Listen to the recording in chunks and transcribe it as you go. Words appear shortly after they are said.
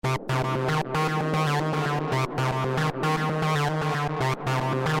Terror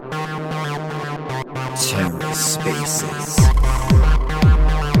Spaces.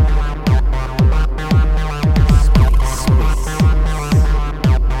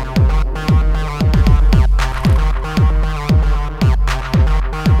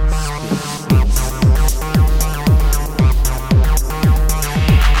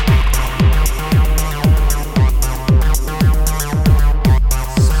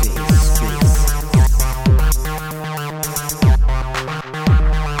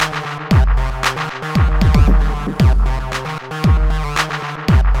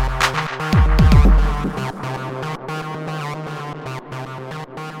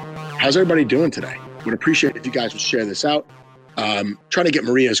 How's everybody doing today? Would appreciate if you guys would share this out. Trying to get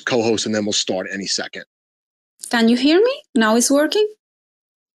Maria as co-host, and then we'll start any second. Can you hear me? Now it's working?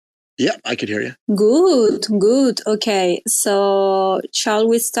 Yeah, I could hear you. Good. Okay, so shall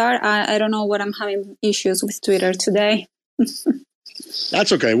we start? I don't know what I'm having issues with Twitter today.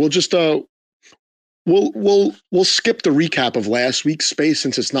 That's okay. We'll just we'll skip the recap of last week's space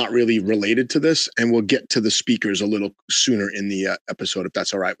since it's not really related to this, and we'll get to the speakers a little sooner in the episode if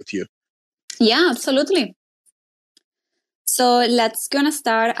that's all right with you. Yeah, absolutely. So let's gonna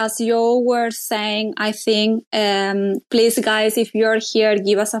start as you were saying. I think, please guys, if you're here,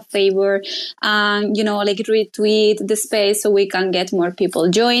 give us a favor and, retweet the space so we can get more people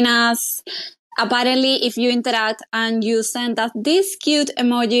join us. Apparently, if you interact and you send us these cute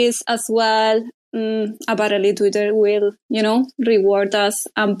emojis as well, apparently Twitter will, reward us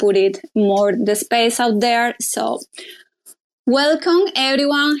and put it more the space out there. So welcome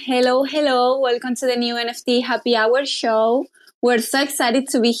everyone. Hello. Welcome to the new NFT Happy Hour show. We're so excited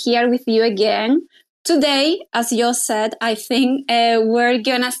to be here with you again. Today, as you said, I think we're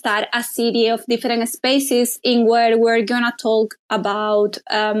going to start a series of different spaces in where we're going to talk about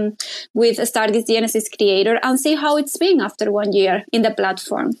with Stargaze Genesis creator and see how it's been after 1 year in the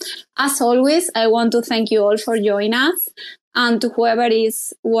platform. As always, I want to thank you all for joining us, and to whoever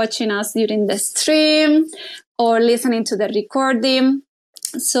is watching us during the stream or listening to the recording.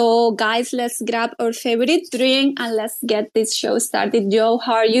 So guys, let's grab our favorite drink and let's get this show started. Joe,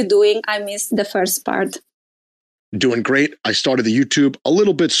 how are you doing? I missed the first part. Doing great. I started the YouTube a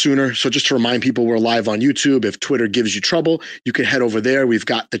little bit sooner. So just to remind people, we're live on YouTube. If Twitter gives you trouble, you can head over there. We've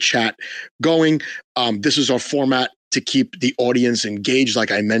got the chat going. This is our format to keep the audience engaged, like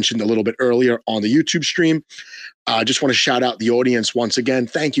I mentioned a little bit earlier on the YouTube stream. I just want to shout out the audience once again.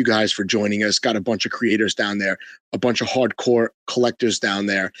 Thank you guys for joining us. Got a bunch of creators down there, a bunch of hardcore collectors down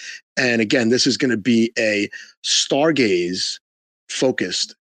there. And again, this is going to be a Stargaze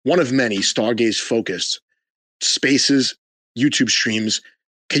focused, one of many Stargaze focused spaces, YouTube streams.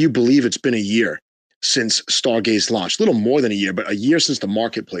 Can you believe it's been a year since Stargaze launched? A little more than a year, but a year since the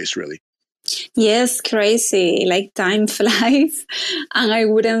marketplace, really. Yes, crazy. Like time flies. And I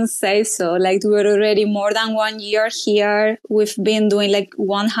wouldn't say so. Like we're already more than 1 year here. We've been doing like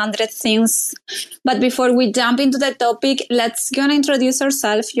 100 things. But before we jump into the topic, let's gonna introduce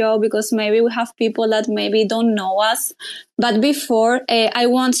ourselves, Joe, because maybe we have people that maybe don't know us. But before, I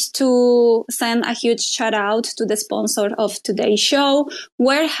want to send a huge shout out to the sponsor of today's show.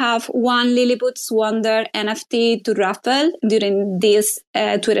 We have one Lilliput's Wonder NFT to raffle during this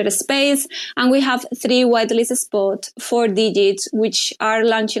Twitter space. And we have 3 whitelist spots, 4 digits, which are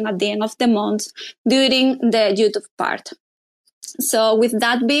launching at the end of the month during the YouTube part. So with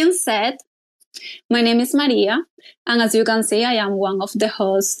that being said, my name is Maria, and as you can see, I am one of the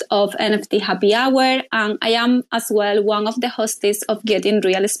hosts of NFT Happy Hour, and I am as well one of the hostess of Getting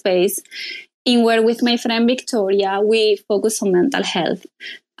Real Space, in where with my friend Victoria, we focus on mental health.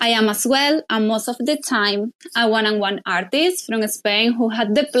 I am as well, and most of the time, a one-on-one artist from Spain who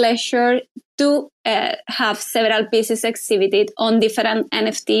had the pleasure to have several pieces exhibited on different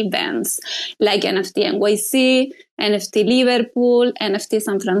NFT events, like NFT NYC, NFT Liverpool, NFT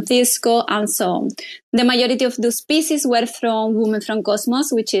San Francisco, and so on. The majority of those pieces were from Women from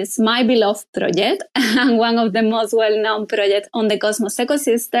Cosmos, which is my beloved project and one of the most well-known projects on the Cosmos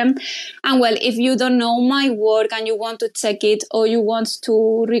ecosystem. And well, if you don't know my work and you want to check it or you want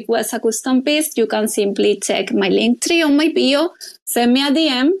to request a custom piece, you can simply check my link tree on my bio, send me a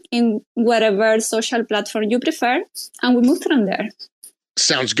DM in whatever social platform you prefer, and we move from there.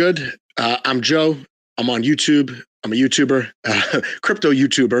 Sounds good. I'm Joe. I'm on YouTube. I'm a YouTuber, crypto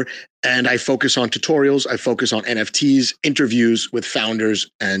YouTuber, and I focus on tutorials. I focus on NFTs, interviews with founders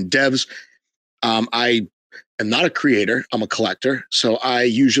and devs. I am not a creator. I'm a collector. So I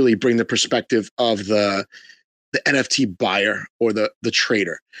usually bring the perspective of the NFT buyer or the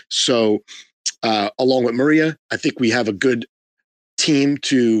trader. So along with Maria, I think we have a good team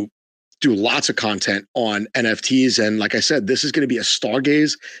to do lots of content on NFTs. And like I said, this is going to be a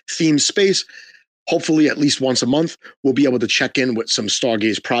Stargaze themed space. Hopefully, at least once a month, we'll be able to check in with some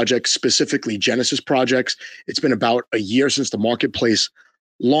Stargaze projects, specifically Genesis projects. It's been about a year since the marketplace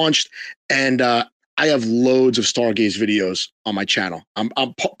launched, and I have loads of Stargaze videos on my channel.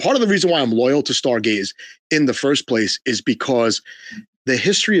 Part of the reason why I'm loyal to Stargaze in the first place is because the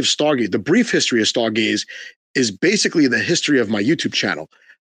history of Stargaze, the brief history of Stargaze, is basically the history of my YouTube channel.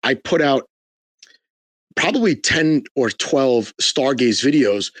 I put out probably 10 or 12 Stargaze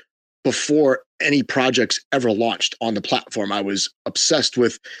videos before any projects ever launched on the platform. I was obsessed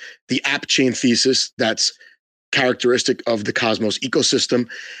with the app chain thesis that's characteristic of the Cosmos ecosystem.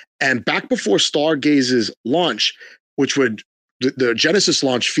 And back before Stargaze's launch, which would the Genesis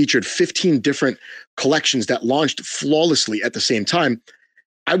launch featured 15 different collections that launched flawlessly at the same time,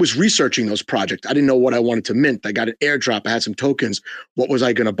 I was researching those projects. I didn't know what I wanted to mint. I got an airdrop. I had some tokens. What was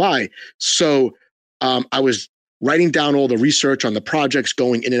I going to buy? So I was writing down all the research on the projects,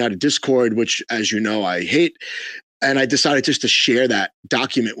 going in and out of Discord, which, as you know, I hate. And I decided just to share that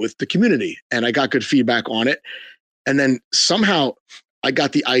document with the community. And I got good feedback on it. And then somehow I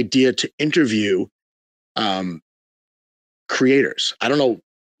got the idea to interview creators. I don't know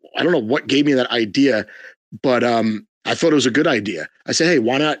what gave me that idea, but I thought it was a good idea. I said, hey,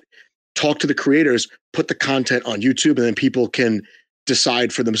 why not talk to the creators, put the content on YouTube, and then people can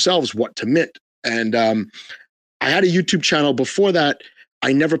decide for themselves what to mint. And I had a YouTube channel before that.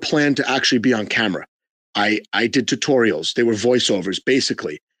 I never planned to actually be on camera. I did tutorials. They were voiceovers,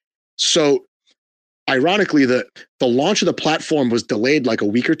 basically. So ironically, the launch of the platform was delayed like a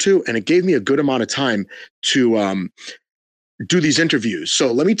week or two, and it gave me a good amount of time to do these interviews.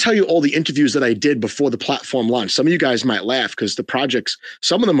 So let me tell you all the interviews that I did before the platform launched. Some of you guys might laugh because the projects,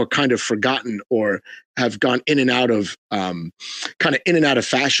 some of them are kind of forgotten or have gone in and out of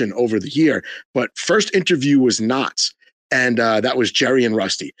fashion over the year. But first interview was Knots, and that was Jerry and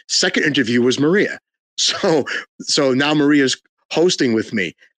Rusty. Second interview was Maria. So now Maria's hosting with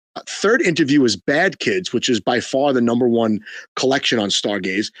me. Third interview was Bad Kids, which is by far the #1 collection on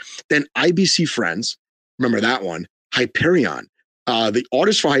Stargaze. Then IBC Friends, remember that one? Hyperion. The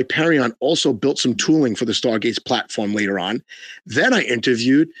artist for Hyperion also built some tooling for the Stargaze platform later on. Then I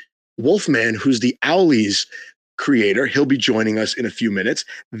interviewed Wolfman, who's the Owlies creator. He'll be joining us in a few minutes.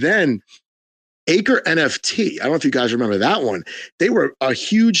 Then Acre NFT. I don't know if you guys remember that one. They were a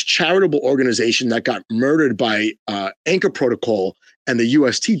huge charitable organization that got murdered by Anchor Protocol and the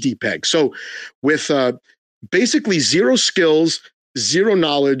UST DPEG. So with basically zero skills, zero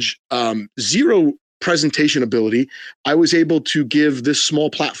knowledge, zero presentation ability, I was able to give this small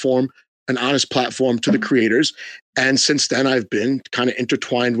platform an honest platform to the creators. And since then, I've been kind of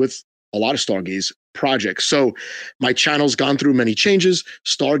intertwined with a lot of Stargaze projects. So my channel's gone through many changes.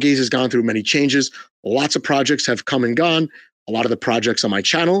 Stargaze has gone through many changes. Lots of projects have come and gone. A lot of the projects on my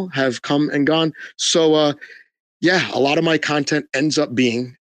channel have come and gone. So yeah, a lot of my content ends up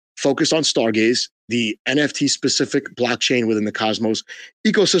being focused on Stargaze, the NFT specific blockchain within the Cosmos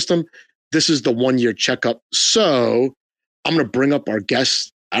ecosystem. This is the 1-year checkup. So I'm going to bring up our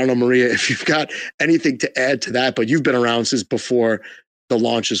guests. I don't know, Maria, if you've got anything to add to that, but you've been around since before the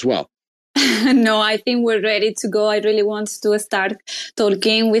launch as well. No, I think we're ready to go. I really want to start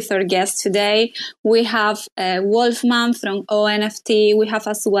talking with our guests today. We have Wolfman from ONFT. We have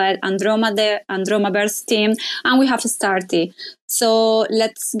as well Andromaverse team, and we have Starty. So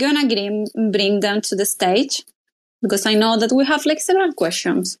let's gonna bring them to the stage because I know that we have like several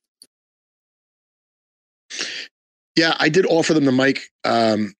questions. Yeah, I did offer them the mic.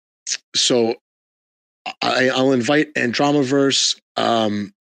 So I'll invite Andromaverse,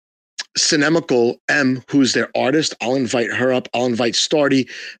 Cinemical M, who's their artist. I'll invite her up. I'll invite Starty.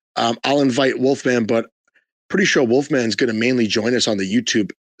 I'll invite Wolfman, but pretty sure Wolfman's going to mainly join us on the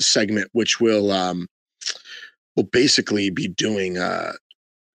YouTube segment, which we'll basically be doing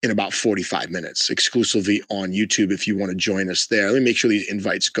in about 45 minutes exclusively on YouTube if you want to join us there. Let me make sure these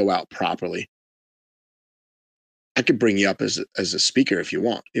invites go out properly. I could bring you up as a speaker if you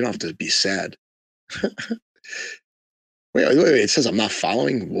want. You don't have to be sad. Wait, it says I'm not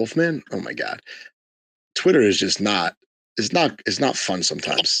following Wolfman? Oh my God. Twitter is just not, it's not fun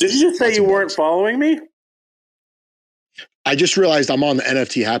sometimes. Did you just say you weren't following me? I just realized I'm on the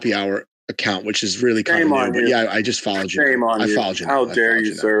NFT Happy Hour account, which is really kind of new. But yeah, I just followed you. Shame on you. I followed you. How dare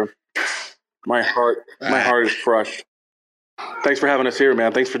you, sir? My heart is crushed. Thanks for having us here,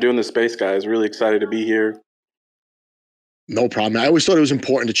 man. Thanks for doing this space, guys. Really excited to be here. No problem. I always thought it was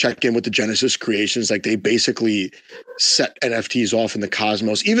important to check in with the Genesis creations. Like they basically set NFTs off in the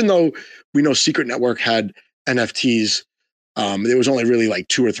Cosmos, even though we know Secret Network had NFTs There was only really like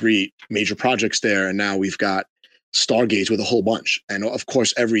 2 or 3 major projects there, and now we've got Stargaze with a whole bunch. And of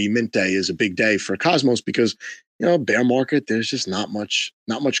course, every mint day is a big day for Cosmos because, bear market, there's just not much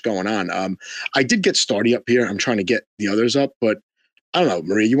going on. I did get Stardy up here. I'm trying to get the others up, but I don't know,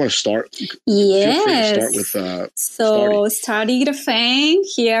 Maria, you want to start? Yes. Feel free to start with so Stardy Graphane,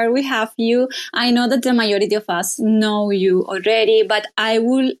 here we have you. I know that the majority of us know you already, but I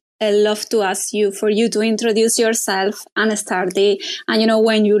will love to ask you for you to introduce yourself and Stardy, and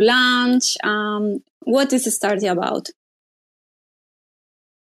when you launch, what is Stardy about?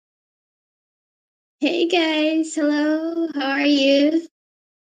 Hey guys, hello, how are you?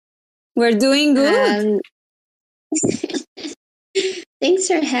 We're doing good. Thanks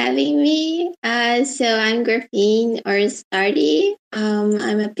for having me. So I'm Graphene or Stardy.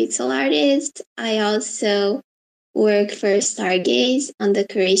 I'm a pixel artist. I also work for Stargaze on the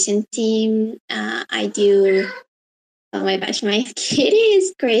creation team. I do. Oh my gosh, my kitty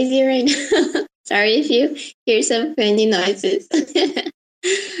is crazy right now. Sorry if you hear some funny noises.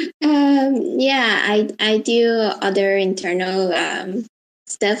 I do other internal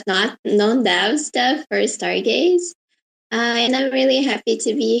stuff, not non-dev stuff for Stargaze. And I'm really happy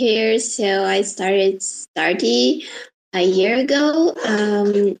to be here. So I started Stardy a year ago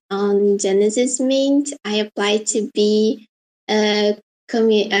on Genesis Mint. I applied to be a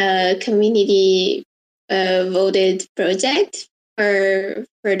community voted project for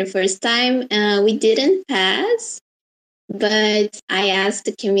the first time. We didn't pass, but I asked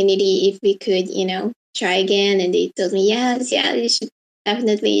the community if we could, try again, and they told me yes, yeah, you should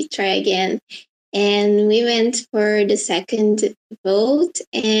definitely try again. And we went for the second vote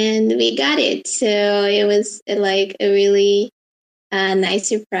and we got it. So it was like a really nice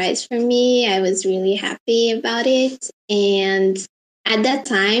surprise for me. I was really happy about it. And at that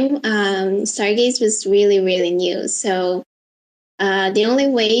time, Stargaze was really, really new. So the only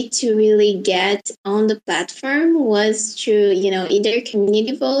way to really get on the platform was through, either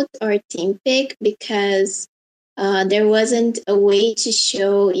community vote or team pick, because there wasn't a way to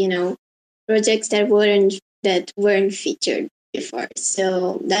show, projects that weren't featured before.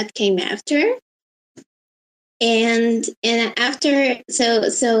 So that came after. And after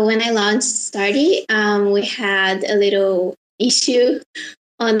so when I launched Stardy, we had a little issue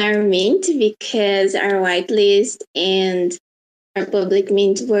on our mint because our whitelist and our public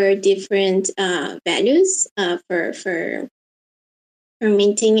mint were different values for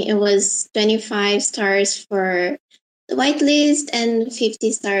minting. It was 25 stars for the whitelist and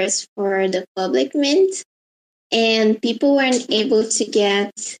 50 stars for the public mint, and people weren't able to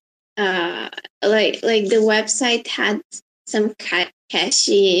get like the website had some cache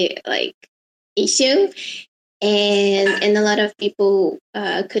like issue, and a lot of people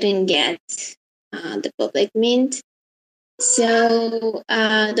couldn't get the public mint. So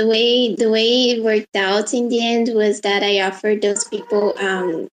the way it worked out in the end was that I offered those people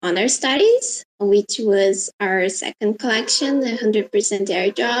honor studies, which was our second collection, 100%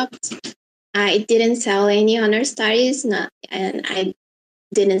 airdropped. I didn't sell any honor studies, and I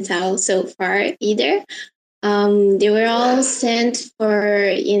didn't sell so far either. They were all sent for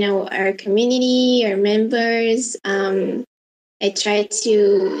our community, our members. I tried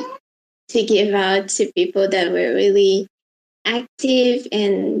to give out to people that were really active,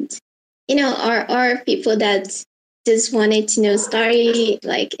 and or people that just wanted to know story,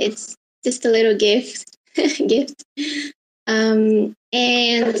 like it's just a little gift. And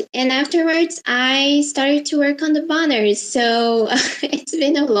afterwards I started to work on the banners, so it's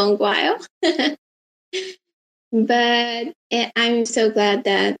been a long while. But I'm so glad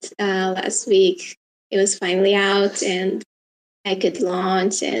that last week it was finally out and I could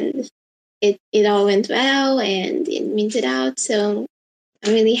launch, and it all went well and it minted out. So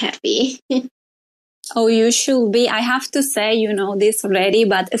I'm really happy. Oh, you should be. I have to say, this already,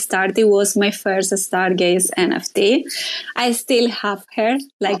 but Stardy was my first Stargaze NFT. I still have her.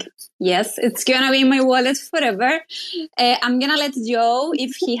 Yes, it's going to be in my wallet forever. I'm going to let Joe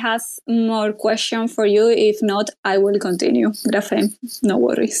if he has more question for you. If not, I will continue. Graphene, no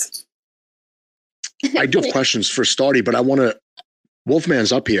worries. I do have questions for Stardy, but I want to...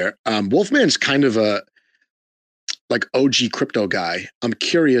 Wolfman's up here. Wolfman's kind of a OG crypto guy. I'm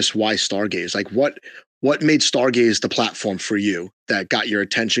curious why Stargaze. What made Stargaze the platform for you that got your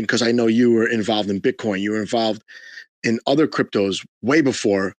attention? Because I know you were involved in Bitcoin. You were involved in other cryptos way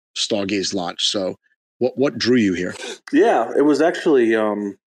before Stargaze launched. So what drew you here? Yeah, it was actually I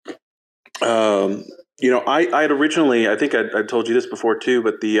had originally, I think I told you this before too,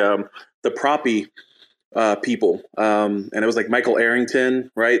 but the Proppy people, and it was like Michael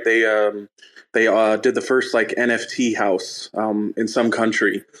Arrington, right? They did the first like NFT house in some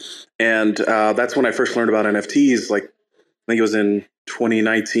country, and that's when I first learned about NFTs. Like I think it was in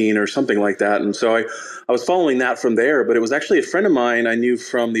 2019 or something like that, and so I was following that from there. But it was actually a friend of mine I knew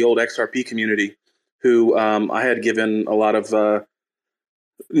from the old XRP community, who I had given a lot of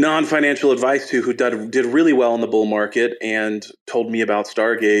non-financial advice to, who did really well in the bull market, and told me about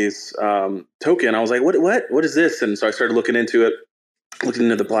Stargaze token. I was like, what is this? And so I started looking into it, looking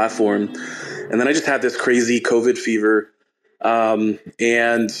into the platform, and then I just had this crazy COVID fever,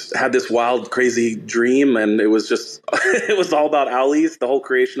 and had this wild, crazy dream, and it was just it was all about owlies, the whole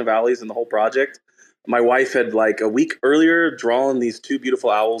creation of owlies and the whole project. My wife had like a week earlier drawn these two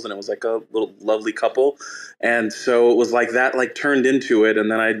beautiful owls, and it was like a little lovely couple. And so it was like that, like turned into it. And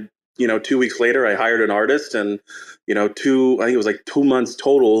then 2 weeks later, I hired an artist, and, I think it was like 2 months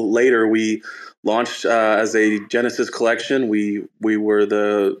total later, we launched as a Genesis collection. We went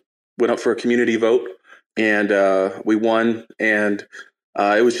up for a community vote, and we won. And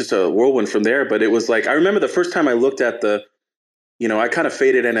it was just a whirlwind from there. But it was like, I remember the first time I looked at I kind of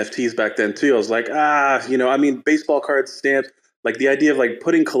faded NFTs back then too. I was like, baseball cards, stamps, like the idea of like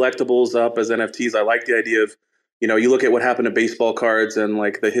putting collectibles up as NFTs. I like the idea of, you look at what happened to baseball cards and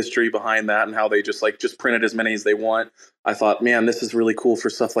like the history behind that, and how they just printed as many as they want. I thought, man, this is really cool for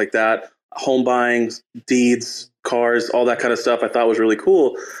stuff like that. Home buying, deeds, cars, all that kind of stuff I thought was really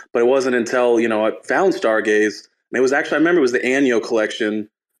cool. But it wasn't until, I found Stargaze, and it was actually, I remember it was the Anyo collection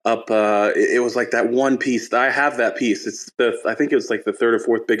up. It was like that one piece. I have that piece. I think it was like the third or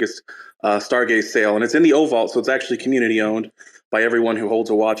fourth biggest Stargaze sale, and it's in the O Vault, so it's actually community owned by everyone who holds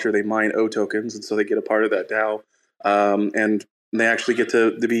a watcher. They mine O tokens, and so they get a part of that DAO, and they actually get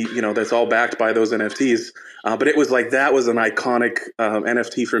to be, that's all backed by those NFTs. But it was like, that was an iconic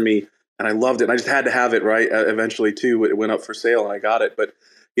NFT for me, and I loved it. And I just had to have it, right? Eventually, too, it went up for sale, and I got it. But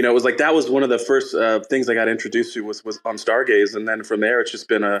it was like, that was one of the first things I got introduced to was on Stargaze. And then from there, it's just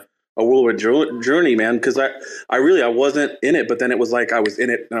been a whirlwind journey, man. Because I wasn't in it, but then it was like I was in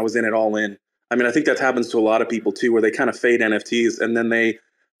it, and I was in it all in. I mean, I think that happens to a lot of people too, where they kind of fade NFTs, and then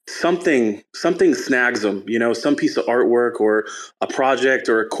something snags them, some piece of artwork or a project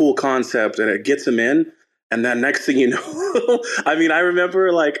or a cool concept, and it gets them in. And then next thing you know, I mean, I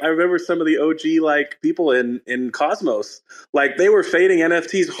remember some of the OG like people in Cosmos, like they were fading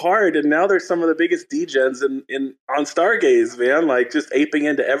NFTs hard, and now they're some of the biggest degens in on Stargaze, man, like just aping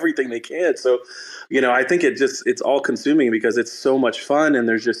into everything they can. So, I think it's all consuming because it's so much fun, and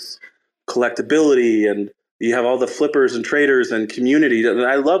there's just collectability, and you have all the flippers and traders and community. And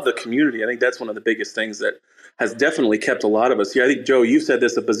I love the community. I think that's one of the biggest things that has definitely kept a lot of us here. I think, Joe, you've said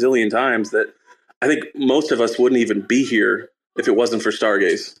this a bazillion times, that I think most of us wouldn't even be here if it wasn't for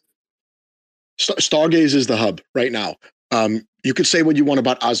Stargaze. Stargaze is the hub right now. You could say what you want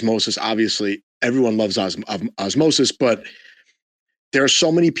about osmosis. Obviously, everyone loves osmosis, but there are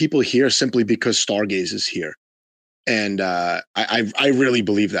so many people here simply because Stargaze is here. And I really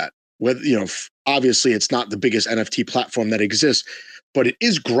believe that. Obviously, it's not the biggest NFT platform that exists, but it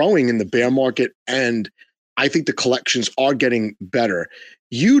is growing in the bear market, and I think the collections are getting better.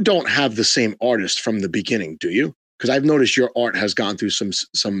 You don't have the same artist from the beginning, do you? Because I've noticed your art has gone through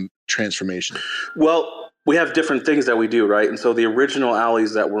some transformation. Well, we have different things that we do, right? And so the original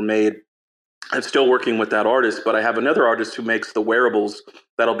alleys that were made, I'm still working with that artist, but I have another artist who makes the wearables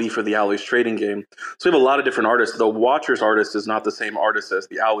that'll be for the Owlies trading game. So we have a lot of different artists. The Watchers artist is not the same artist as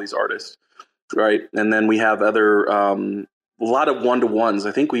the Owlies artist, right? And then we have other, a lot of one-to-ones.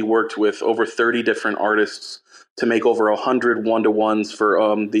 I think we worked with over 30 different artists to make over 100 one-to-ones for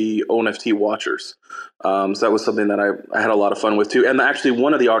the NFT Watchers. So that was something that I had a lot of fun with too. And actually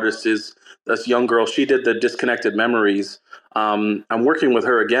one of the artists is this young girl. She did the Disconnected Memories. I'm working with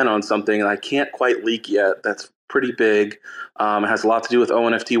her again on something that I can't quite leak yet. That's pretty big. It has a lot to do with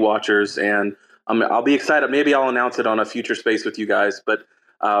ONFT Watchers, and I'll be excited. Maybe I'll announce it on a future space with you guys, but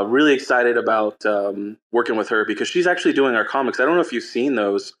really excited about working with her because she's actually doing our comics. I don't know if you've seen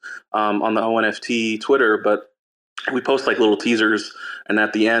those on the ONFT Twitter, but we post like little teasers, and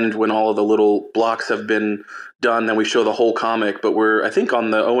at the end, when all of the little blocks have been done, then we show the whole comic. But I think on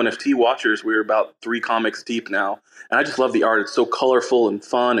the ONFT Watchers, we're about 3 comics deep now. And I just love the art. It's so colorful and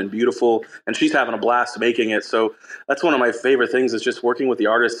fun and beautiful. And she's having a blast making it. So that's one of my favorite things, is just working with the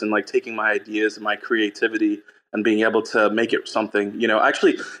artists and like taking my ideas and my creativity and being able to make it something.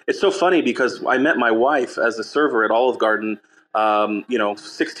 Actually, it's so funny because I met my wife as a server at Olive Garden,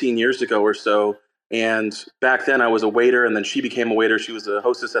 16 years ago or so. And back then I was a waiter, and then she became a waiter. She was a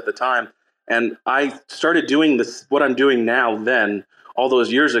hostess at the time. And I started doing what I'm doing now then all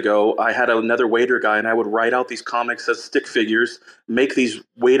those years ago, I had another waiter guy, and I would write out these comics as stick figures, make these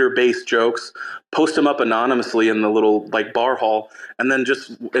waiter-based jokes, post them up anonymously in the little like bar hall, and then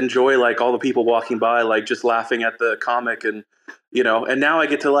just enjoy like all the people walking by, like just laughing at the comic. And and now I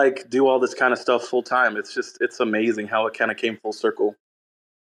get to like do all this kind of stuff full time. It's amazing how it kind of came full circle.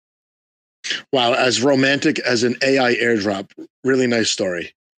 Wow, as romantic as an AI airdrop. Really nice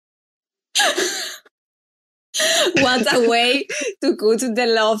story. What a way to go to the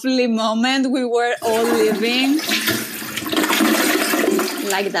lovely moment we were all living.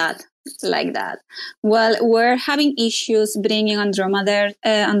 Like that. Well, we're having issues bringing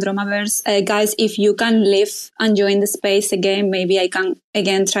Andromedaverse. Guys, if you can leave and join the space again, maybe I can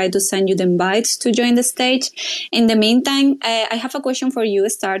again try to send you the invites to join the stage. In the meantime, I have a question for you,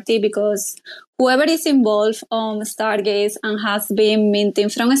 Starty, because whoever is involved on Stargaze and has been minting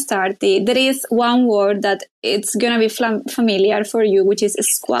from Starty, there is one word that it's going to be familiar for you, which is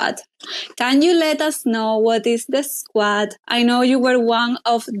squad. Can you let us know what is the squad? I know you were one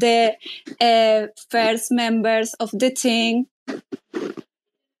of the first members of the team.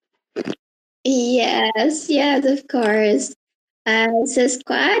 Yes, of course. So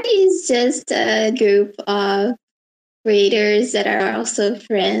squad is just a group of readers that are also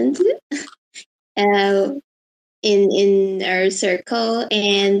friends in our circle,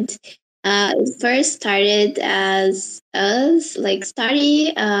 and it first started as us, like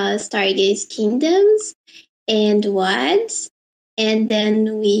Stargaze Kingdoms and WADs, and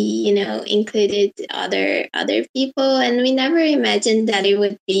then we, included other people, and we never imagined that it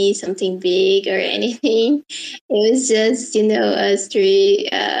would be something big or anything. It was just, us three.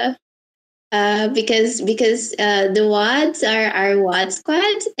 Because the WADs are our WAD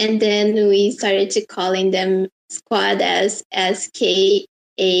squad, and then we started to calling them squad as SKAD.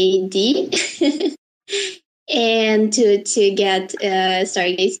 And to get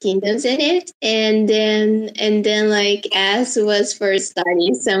Stargaze Kingdoms in it, and then like S was for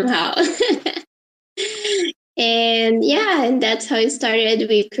study somehow. And that's how it started.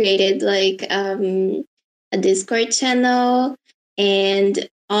 We created like a Discord channel, and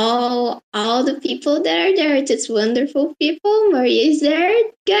all the people that are there are just wonderful people. Maria is there,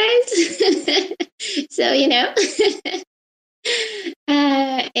 guys. So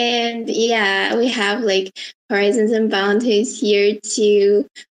and we have like Horizons Unbound, who's here too.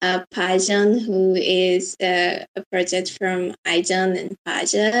 Pajan, who is a project from Ijan and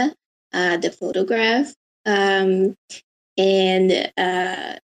Paja, the photograph. And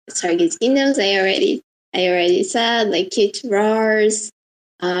Stargaze Kingdoms, I already said, like Cute Roars,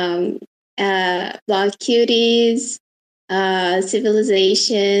 Block Cuties,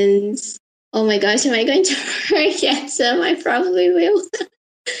 Civilizations. Oh my gosh, am I going to forget some? I probably will.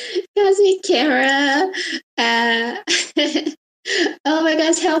 Cosmic Camera. Oh my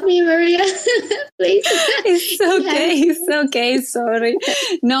gosh, help me, Maria. Please. It's okay. Sorry.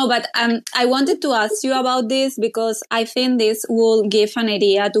 No, but I wanted to ask you about this because I think this will give an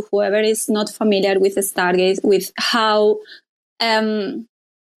idea to whoever is not familiar with Stargaze, with how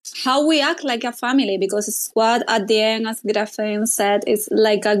we act like a family, because squad at the end, as Grafen said, is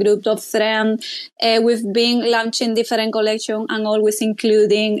like a group of friends. We've been launching different collections and always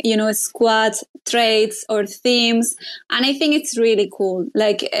including, squad traits or themes. And I think it's really cool.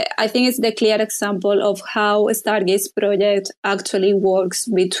 Like, I think it's the clear example of how a Stargaze project actually works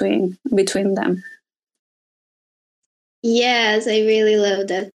between them. Yes, I really love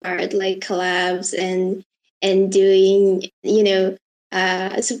that part, like collabs and doing,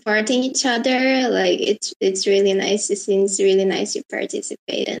 supporting each other. Like it's really nice. It seems really nice to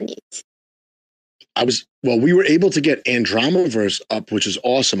participate in it. We were able to get Andromedaverse up, which is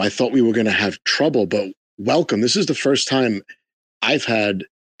awesome. I thought we were going to have trouble, but welcome. This is the first time I've had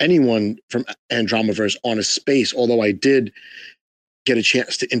anyone from Andromedaverse on a space, although I did get a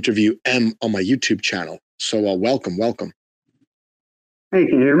chance to interview M on my YouTube channel. So welcome. Hey,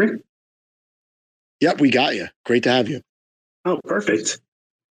 can you hear me? Yep, we got you. Great to have you. Oh, perfect.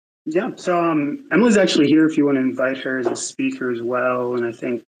 Yeah, so Emily's actually here if you want to invite her as a speaker as well, and I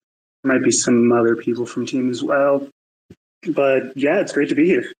think there might be some other people from team as well. But yeah, it's great to be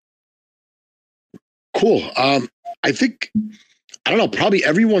here. Cool. I think, I don't know, probably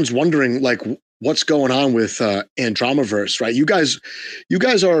everyone's wondering like what's going on with Andromedaverse, right? You guys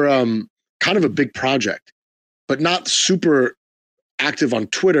are kind of a big project, but not super active on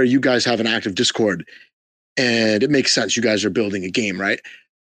Twitter. You guys have an active Discord, and it makes sense. You guys are building a game, right?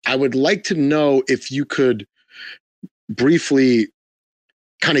 I would like to know if you could briefly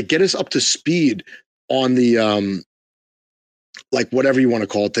kind of get us up to speed on the like whatever you want to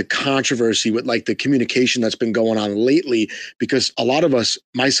call it, the controversy with like the communication that's been going on lately, because a lot of us,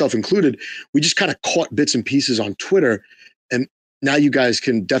 myself included, we just kind of caught bits and pieces on Twitter. And now you guys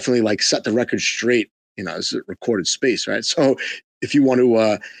can definitely like set the record straight, as a recorded space, right? So if you want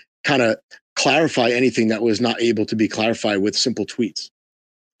to kind of clarify anything that was not able to be clarified with simple tweets,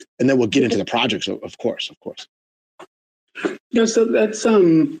 and then we'll get into the projects, of course. No, so that's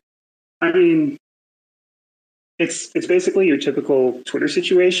I mean, it's basically your typical Twitter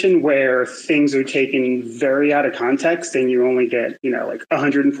situation where things are taken very out of context and you only get, like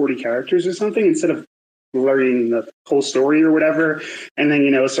 140 characters or something instead of learning the whole story or whatever. And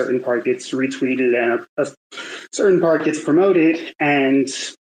then, a certain part gets retweeted and a certain part gets promoted. And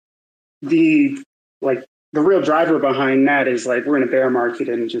the real driver behind that is like, we're in a bear market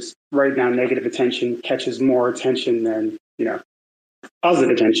and just right now negative attention catches more attention than, positive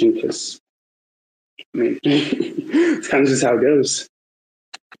attention, because it's kind of just how it goes.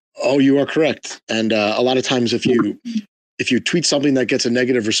 Oh, you are correct. And a lot of times if you tweet something that gets a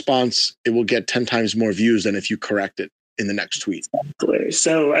negative response, it will get 10 times more views than if you correct it in the next tweet. Exactly.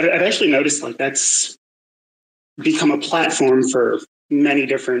 So I've actually noticed like that's become a platform for many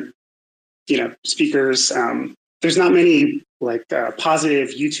different, speakers. There's not many like positive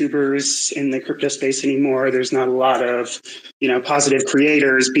YouTubers in the crypto space anymore. There's not a lot of, positive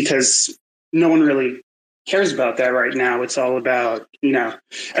creators because no one really cares about that right now. It's all about,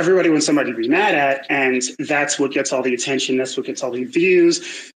 everybody wants somebody to be mad at, and that's what gets all the attention. That's what gets all the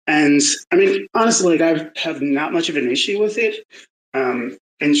views. And I mean, honestly, like, I have not much of an issue with it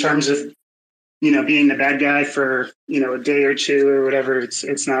in terms of, being the bad guy for, a day or two or whatever.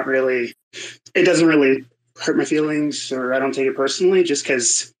 It's not really, it doesn't really hurt my feelings, or I don't take it personally, just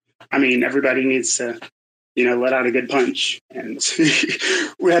because, I mean, everybody needs to, let out a good punch. And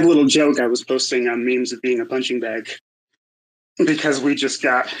we had a little joke I was posting on memes of being a punching bag because we just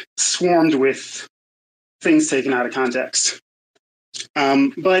got swarmed with things taken out of context.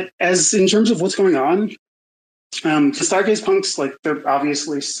 But as in terms of what's going on, the Stargaze punks, like, they're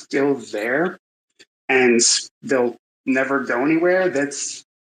obviously still there and they'll never go anywhere. That's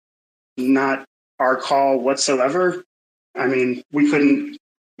not our call whatsoever. I mean, we couldn't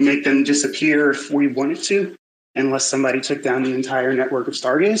make them disappear if we wanted to, unless somebody took down the entire network of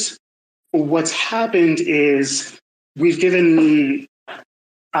Stargaze. What's happened is we've given the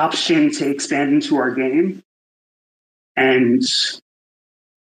option to expand into our game. And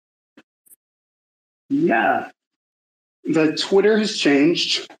yeah, the Twitter has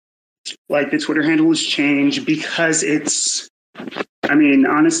changed. Like, the Twitter handle has changed because I mean,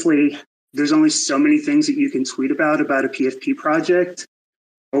 honestly, there's only so many things that you can tweet about a PFP project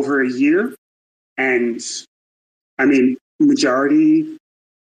over a year. And I mean, majority,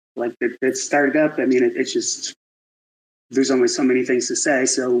 like, that started up, I mean, it's just, there's only so many things to say.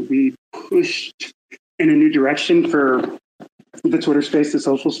 So we pushed in a new direction for the Twitter space, the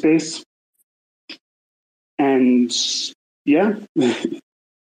social space. And yeah, I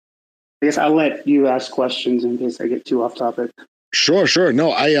guess I'll let you ask questions in case I get too off topic. Sure.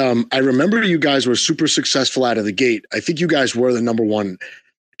 No, I remember you guys were super successful out of the gate. I think you guys were the #1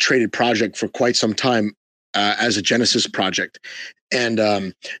 traded project for quite some time as a Genesis project.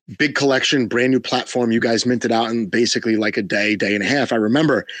 And big collection, brand new platform. You guys minted out in basically like a day and a half. I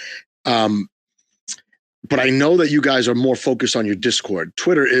remember. But I know that you guys are more focused on your Discord.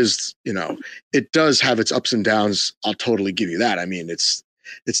 Twitter is, it does have its ups and downs. I'll totally give you that. I mean, it's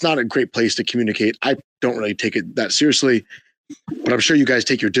not a great place to communicate. I don't really take it that seriously, but I'm sure you guys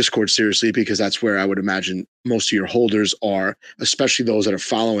take your Discord seriously, because that's where I would imagine most of your holders are, especially those that are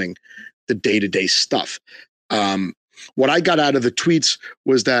following the day-to-day stuff. What I got out of the tweets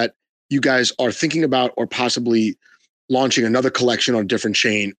was that you guys are thinking about or possibly launching another collection on a different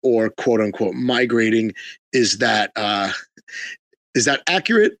chain, or quote unquote migrating. Is that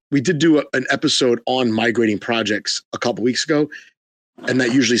accurate? We did do an episode on migrating projects a couple weeks ago, and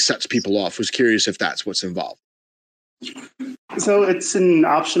that usually sets people off. Was curious if that's what's involved. So it's an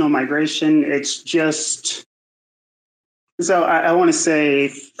optional migration. It's just, so I want to say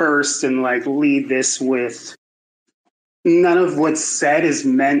first and like lead this with, none of what's said is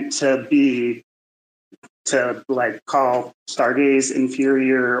meant to be to like call Stargaze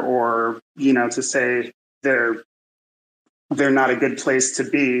inferior, or, to say they're not a good place to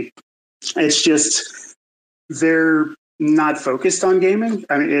be. It's just, they're not focused on gaming.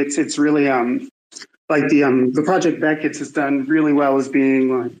 I mean, it's really like the project Beckett's has done really well as being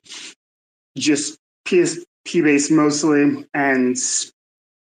like just PSP based mostly, and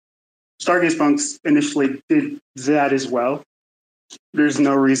Stargaze punks initially did that as well. There's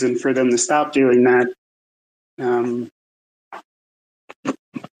no reason for them to stop doing that.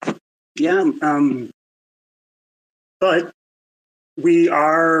 Yeah, but we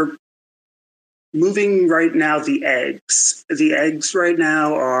are moving right now the eggs. The eggs right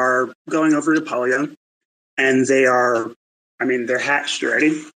now are going over to Polygon, and they're hatched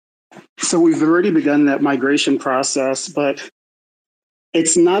already. So we've already begun that migration process, but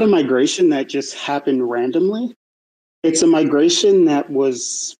it's not a migration that just happened randomly. It's a migration that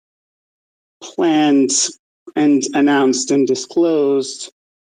was planned and announced and disclosed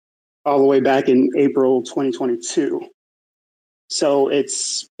all the way back in April 2022. So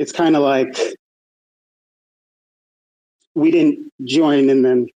it's kind of like we didn't join and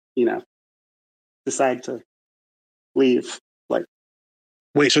then, decide to leave. Like,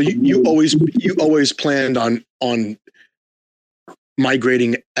 wait, so you always planned on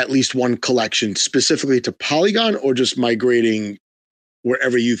migrating at least one collection specifically to Polygon, or just migrating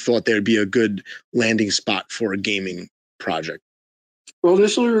wherever you thought there'd be a good landing spot for a gaming project? well,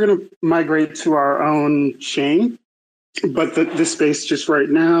 initially we were going to migrate to our own chain, but the space just right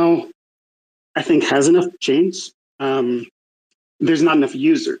now, I think, has enough chains. There's not enough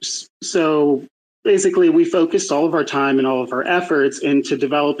users. So basically, we focused all of our time and all of our efforts into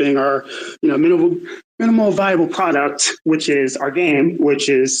developing our, minimal viable product, which is our game, which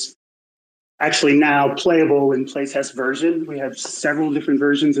is actually now playable in playtest version. We have several different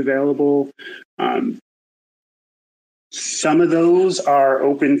versions available. Some of those are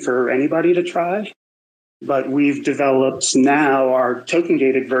open for anybody to try, but we've developed now our token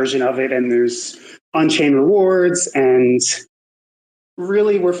gated version of it, and there's on-chain rewards, and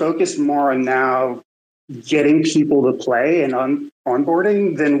really we're focused more on now getting people to play and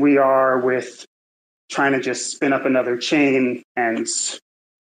onboarding than we are with trying to just spin up another chain and,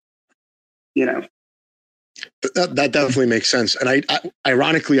 That definitely makes sense. And I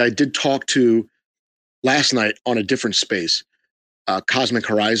ironically, I did talk to last night on a different space, Cosmic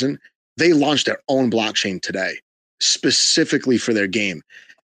Horizon. They launched their own blockchain today, specifically for their game.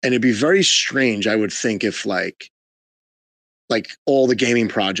 And it'd be very strange, I would think, if like all the gaming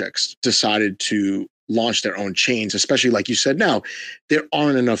projects decided to launch their own chains, especially like you said, now there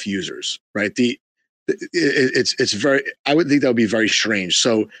aren't enough users, right? It's very, I would think that would be very strange.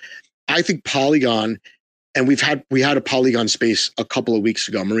 So I think Polygon, and we had a Polygon space a couple of weeks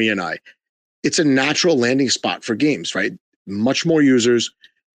ago, Maria and I. It's a natural landing spot for games, right? Much more users,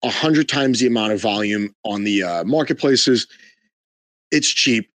 100 times the amount of volume on the marketplaces. It's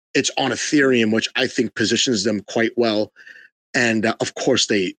cheap. It's on Ethereum, which I think positions them quite well. And of course,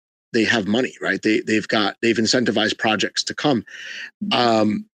 they have money, right? They've incentivized projects to come.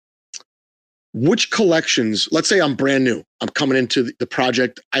 Which collections? Let's say I'm brand new. I'm coming into the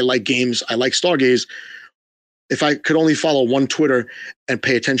project. I like games. I like Stargaze. If I could only follow one Twitter and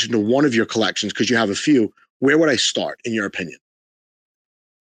pay attention to one of your collections, because you have a few, where would I start, in your opinion?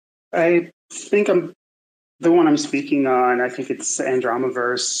 I think the one I'm speaking on. I think it's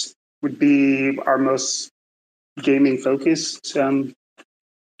Andromaverse would be our most gaming focused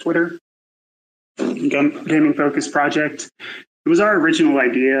Twitter gaming focused project. It was our original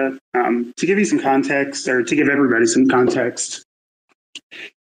idea. To give you some context, or to give everybody some context,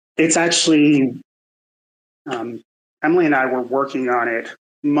 it's actually Emily and I were working on it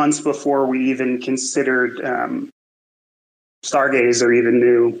months before we even considered Stargaze, or even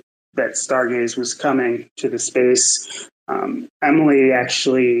knew that Stargaze was coming to the space. Emily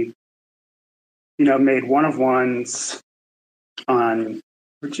actually, made one of ones on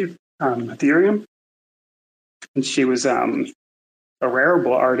Ethereum, and she was a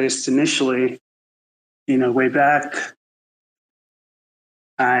Rarible artist initially. Way back.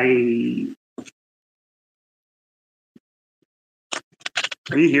 Are you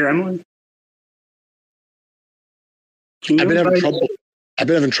here, Emily? I've been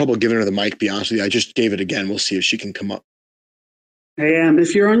having trouble giving her the mic, be honest with you. I just gave it again. We'll see if she can come up. And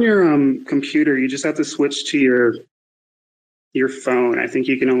if you're on your computer, you just have to switch to your phone. I think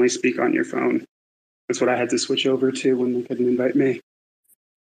you can only speak on your phone. That's what I had to switch over to when they couldn't invite me.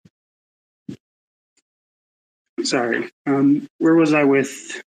 Sorry. Where was I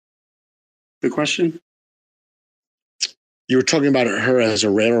with the question? You were talking about her as a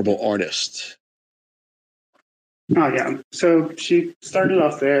Rarible artist. Oh, yeah. So she started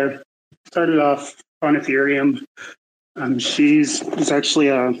off there, started off on Ethereum. She's actually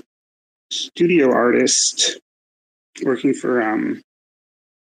a studio artist working for,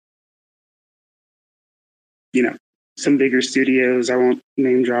 some bigger studios. I won't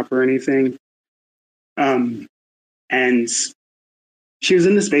name drop or anything. And she was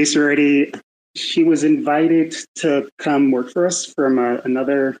in the space already. She was invited to come work for us from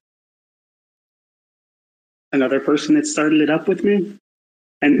another person that started it up with me.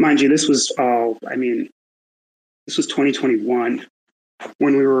 And mind you, this was this was 2021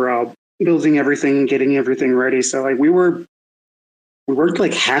 when we were building everything and getting everything ready. So like we worked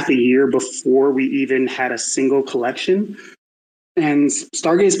like half a year before we even had a single collection. And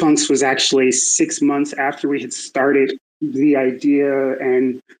Stargaze Punks was actually 6 months after we had started the idea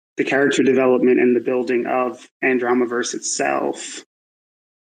and the character development and the building of Andromaverse itself.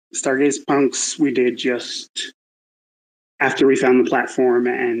 Stargaze Punks we did just after we found the platform,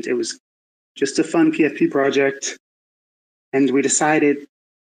 and it was just a fun PFP project. And we decided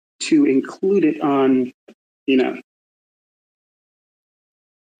to include it on,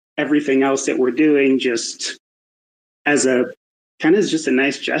 everything else that we're doing, just as a kind of just a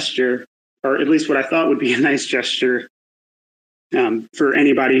nice gesture, or at least what I thought would be a nice gesture for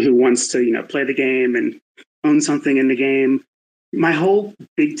anybody who wants to, play the game and own something in the game. My whole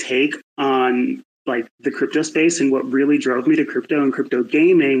big take on like the crypto space and what really drove me to crypto and crypto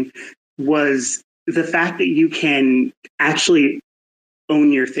gaming was the fact that you can actually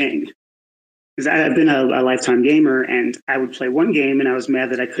own your thing. Because I've been a lifetime gamer, and I would play one game and I was mad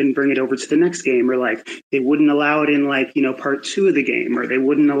that I couldn't bring it over to the next game, or like they wouldn't allow it in like, part 2 of the game, or they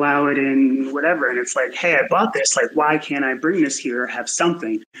wouldn't allow it in whatever. And it's like, hey, I bought this. Like, why can't I bring this here or have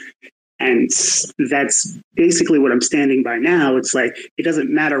something? And that's basically what I'm standing by now. It's like, it doesn't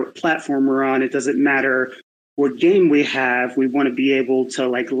matter what platform we're on. It doesn't matter what game we have. We want to be able to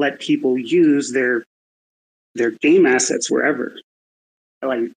like let people use their game assets wherever.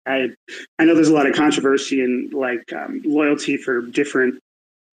 Like I know there's a lot of controversy and like loyalty for different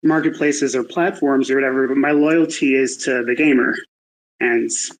marketplaces or platforms or whatever, but my loyalty is to the gamer, and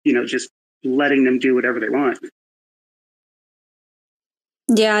just letting them do whatever they want.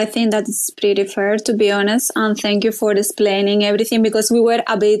 Yeah, I think that's pretty fair, to be honest. And thank you for explaining everything, because we were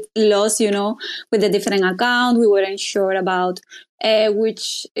a bit lost, with the different account. We weren't sure about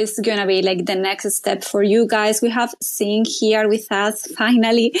which is going to be like the next step for you guys. We have Sing here with us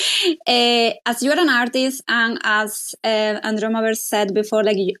finally. As you're an artist, and as Andromaverse said before,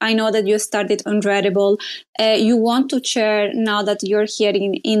 like I know that you started on Reddable. You want to share, now that you're here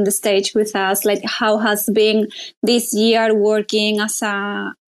in the stage with us, like how has been this year working as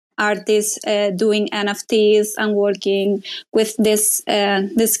a artist, doing NFTs and working with this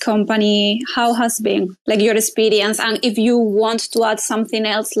company? How has been like your experience? And if you want to add something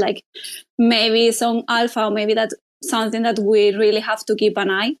else, like maybe some alpha, or maybe that's something that we really have to keep an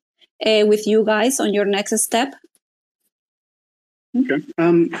eye with you guys on your next step. Okay.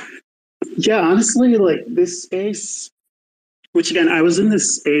 Yeah, honestly, like this space, which again, I was in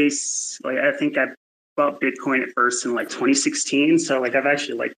this space, like I think I bought Bitcoin at first in like 2016. So like I've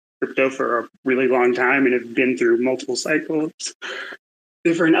actually like crypto for a really long time and have been through multiple cycles,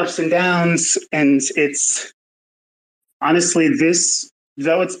 different ups and downs. And it's honestly this,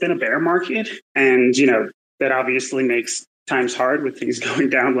 though it's been a bear market, and that obviously makes times hard with things going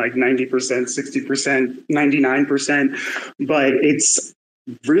down like 90%, 60%, 99%. But it's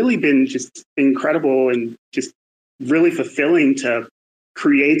really been just incredible and just really fulfilling to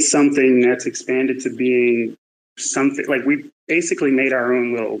create something that's expanded to being something like we basically made our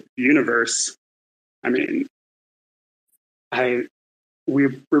own little universe. I mean,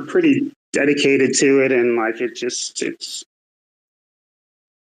 we're pretty dedicated to it, and like it's just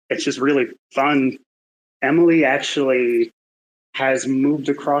really fun. Emily actually has moved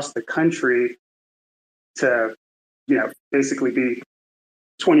across the country to, basically be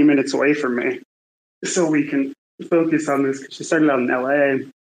 20 minutes away from me, so we can focus on this. She started out in LA.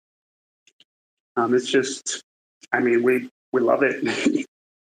 It's just, I mean, we love it.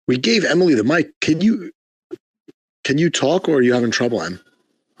 We gave Emily the mic. Can you talk, or are you having trouble, Em?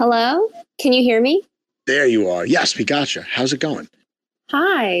 Hello? Can you hear me? There you are. Yes, we got you. How's it going?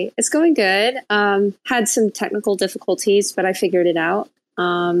 Hi, it's going good. Had some technical difficulties, but I figured it out.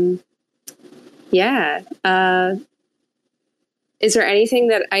 Yeah. Is there anything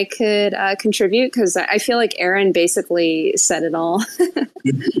that I could contribute? Because I feel like Aaron basically said it all.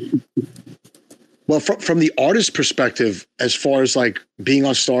 Well, from the artist perspective, as far as like being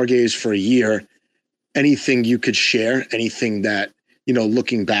on Stargaze for a year, anything you could share, anything that,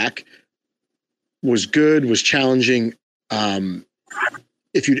 looking back was good, was challenging.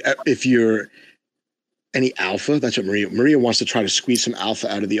 If you're any alpha, that's what Maria wants to try to squeeze some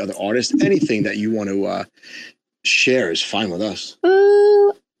alpha out of the other artists. Anything that you want to share is fine with us.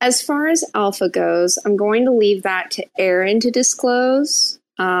 As far as alpha goes, I'm going to leave that to Aaron to disclose.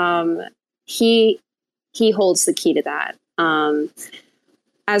 He holds the key to that.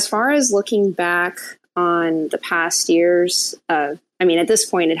 As far as looking back on the past years, I mean, at this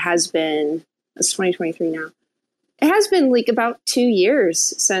point, it's 2023 now. It has been like about 2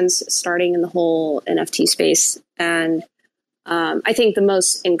 years since starting in the whole NFT space. And I think the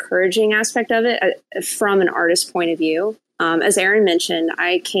most encouraging aspect of it from an artist point of view, as Aaron mentioned,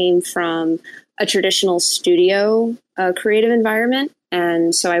 I came from a traditional studio creative environment.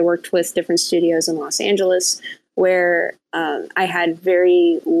 And so I worked with different studios in Los Angeles where I had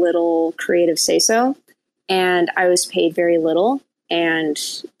very little creative say-so, and I was paid very little. And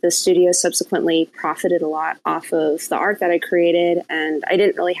the studio subsequently profited a lot off of the art that I created, and I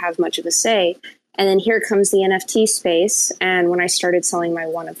didn't really have much of a say. And then here comes the NFT space. And when I started selling my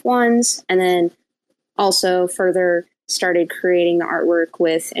one-of-ones, and then also further started creating the artwork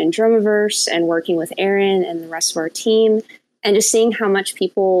with Andromaverse and working with Aaron and the rest of our team, and just seeing how much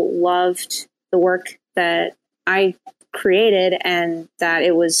people loved the work that I created and that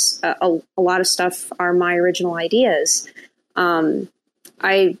it was a lot of stuff are my original ideas.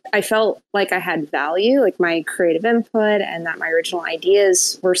 I felt like I had value, like my creative input, and that my original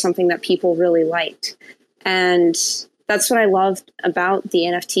ideas were something that people really liked. And that's what I loved about the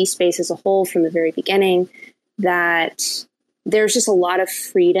NFT space as a whole from the very beginning, that there's just a lot of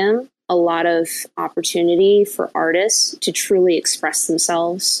freedom, a lot of opportunity for artists to truly express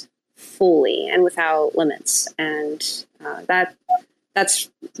themselves fully and without limits. And that's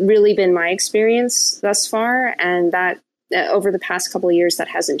really been my experience thus far. And that over the past couple of years, that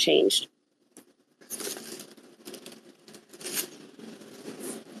hasn't changed.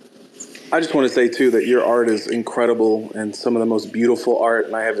 I just want to say, too, that your art is incredible and some of the most beautiful art.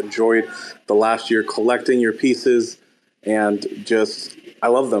 And I have enjoyed the last year collecting your pieces, and just, I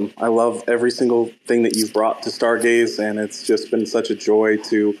love them. I love every single thing that you've brought to Stargaze. And it's just been such a joy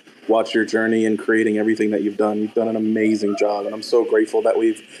to watch your journey in creating everything that you've done. You've done an amazing job. And I'm so grateful that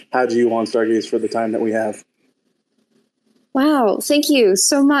we've had you on Stargaze for the time that we have. Wow. Thank you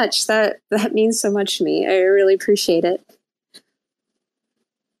so much. That means so much to me. I really appreciate it.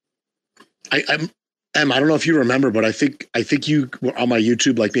 I don't know if you remember, but I think you were on my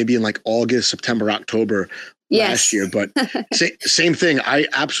YouTube like maybe in like August, September, October last year. But same thing. I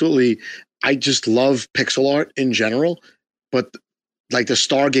just love pixel art in general, but like the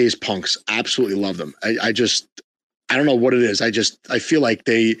Stargaze punks, absolutely love them. I don't know what it is. I feel like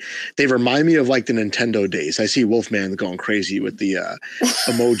they remind me of like the Nintendo days. I see Wolfman going crazy with the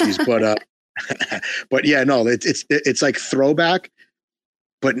emojis, but yeah, no, it's like throwback,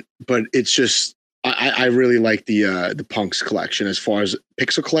 but it's just I really like the punks collection. As far as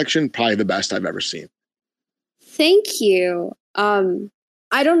pixel collection, probably the best I've ever seen. Thank you.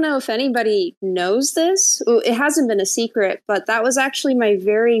 I don't know if anybody knows this. It hasn't been a secret, but that was actually my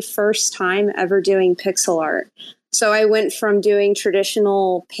very first time ever doing pixel art. So I went from doing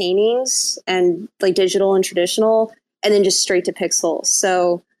traditional paintings and like digital and traditional, and then just straight to pixels.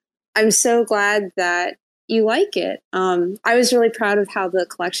 So I'm so glad that you like it. I was really proud of how the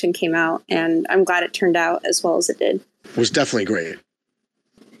collection came out, and I'm glad it turned out as well as it did. It was definitely great.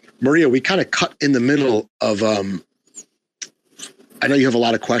 Maria, we kind of cut in the middle of, I know you have a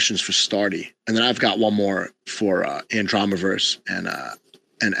lot of questions for Stardy, and then I've got one more for Andromaverse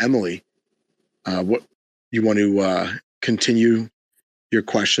and Emily. What you want to continue your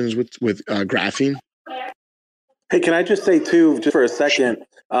questions with graphene? Hey, can I just say too, just for a second,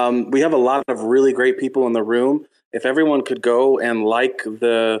 we have a lot of really great people in the room. If everyone could go and like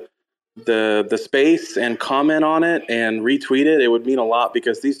the space and comment on it and retweet it, it would mean a lot,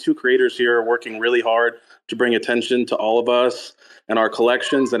 because these two creators here are working really hard to bring attention to all of us and our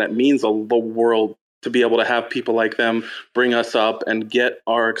collections, and it means the world to be able to have people like them bring us up and get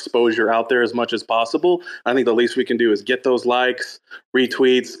our exposure out there as much as possible. I think the least we can do is get those likes,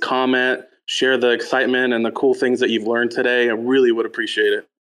 retweets, comment, share the excitement and the cool things that you've learned today. I really would appreciate it.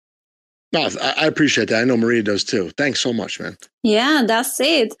 No, I appreciate that. I know Maria does too. Thanks so much, man. Yeah, that's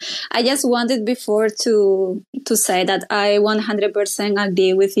it. I just wanted before to say that I 100%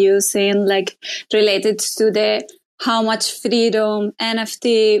 agree with you, saying like related to the how much freedom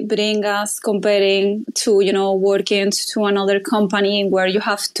NFT bring us comparing to, working to another company where you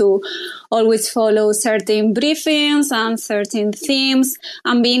have to always follow certain briefings and certain themes,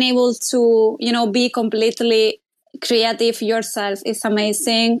 and being able to, be completely creative yourself is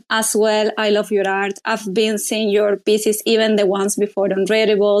amazing as well. I love your art. I've been seeing your pieces, even the ones before on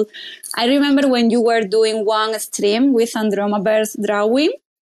Readable. I remember when you were doing one stream with Andromaverse drawing.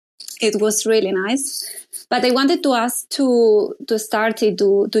 It was really nice. But I wanted to ask to start it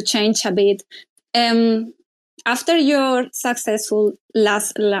to change a bit. After your successful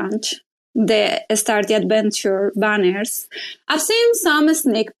last launch, the Start the Adventure banners, I've seen some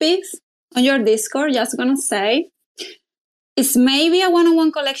sneak peeks on your Discord, just gonna say. Is maybe a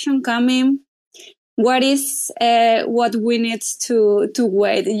one-on-one collection coming? what is what we need to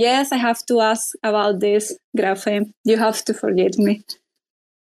wait? Yes, I have to ask about this, Graphene. You have to forgive me.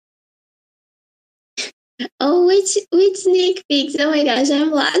 Oh, which sneak peeks? Oh my gosh,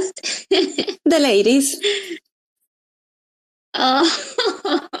 I'm lost. The ladies. Oh,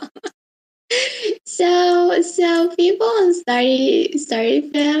 so people on Starry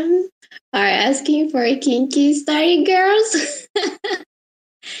Fam are asking for kinky Starry girls,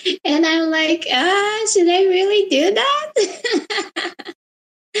 and I'm like, should I really do that?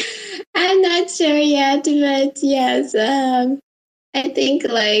 I'm not sure yet, but yes, I think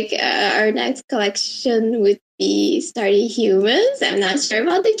like our next collection would be Starry Humans. I'm not sure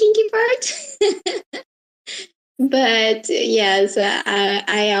about the kinky part. But yes,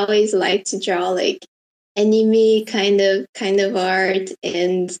 I always like to draw like anime kind of art,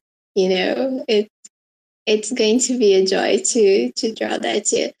 and it's going to be a joy to draw that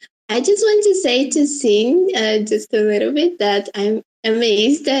too. I just want to say to Sing just a little bit that I'm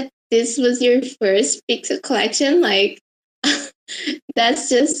amazed that this was your first pixel collection. Like that's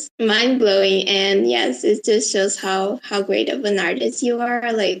just mind blowing, and yes, it just shows how great of an artist you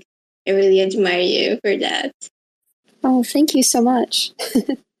are. Like I really admire you for that. Oh, thank you so much.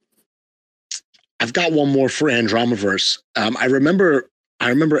 I've got one more for Andromaverse. I remember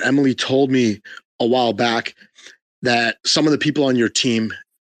Emily told me a while back that some of the people on your team,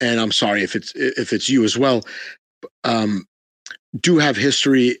 and I'm sorry if it's you as well, do have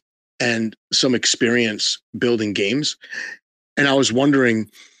history and some experience building games. And I was wondering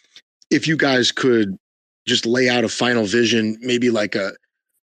if you guys could just lay out a final vision, maybe like a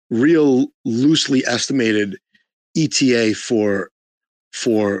real loosely estimated ETA for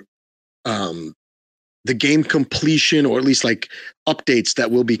the game completion, or at least like updates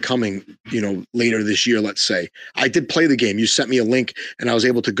that will be coming, later this year, let's say. I did play the game. You sent me a link and I was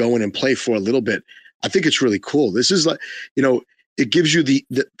able to go in and play for a little bit. I think it's really cool. This is like, it gives you the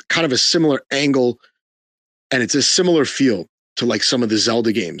kind of a similar angle, and it's a similar feel to like some of the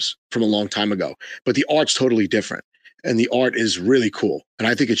Zelda games from a long time ago, but the art's totally different, and the art is really cool. And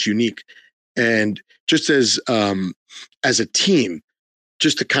I think it's unique. And just as a team,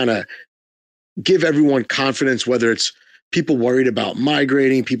 just to kind of give everyone confidence, whether it's people worried about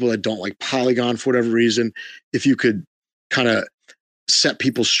migrating, people that don't like Polygon for whatever reason, if you could kind of set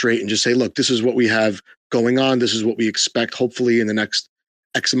people straight and just say, look, this is what we have going on. This is what we expect, hopefully in the next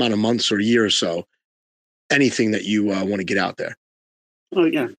X amount of months or a year or so. Anything that you want to get out there. Oh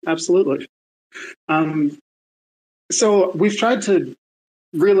yeah, absolutely. So we've tried to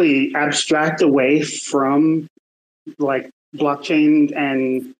really abstract away from like blockchain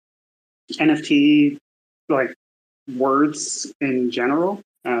and NFT like words in general,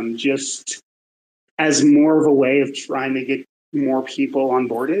 just as more of a way of trying to get more people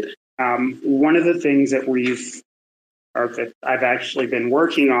onboarded. One of the things that I've actually been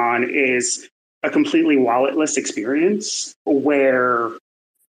working on is a completely walletless experience where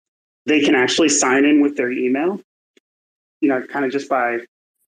they can actually sign in with their email, kind of just by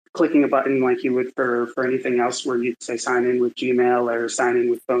clicking a button like you would for anything else, where you'd say sign in with Gmail or sign in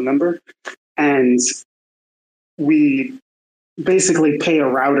with phone number. And we basically pay a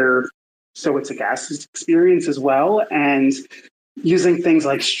router, so it's a gas experience as well. And using things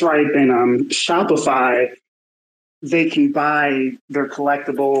like Stripe and Shopify, they can buy their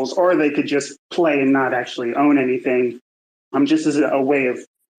collectibles, or they could just play and not actually own anything, just as a way of,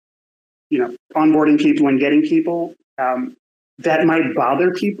 onboarding people and getting people. That might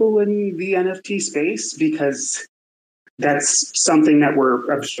bother people in the NFT space, because that's something that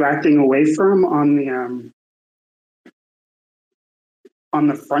we're abstracting away from on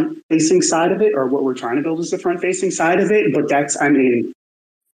the front-facing side of it, or what we're trying to build is the front-facing side of it. But that's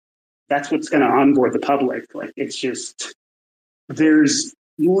what's going to onboard the public. Like, it's just, there's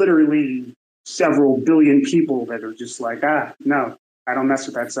literally several billion people that are just like, no, I don't mess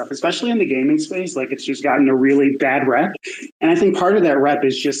with that stuff, especially in the gaming space. Like, it's just gotten a really bad rep. And I think part of that rep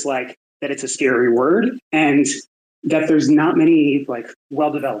is just like that it's a scary word, and that there's not many like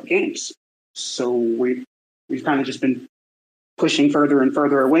well-developed games. So we've kind of just been pushing further and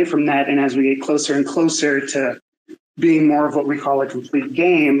further away from that. And as we get closer and closer to being more of what we call a complete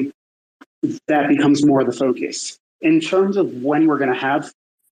game, that becomes more of the focus. In terms of when we're going to have,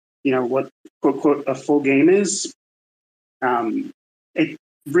 what quote, quote, a full game is, it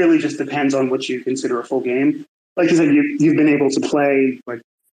really just depends on what you consider a full game. Like you said, you've been able to play, like,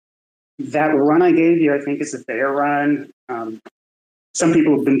 that run I gave you, I think is a fair run. Some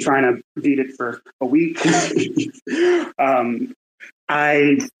people have been trying to beat it for a week.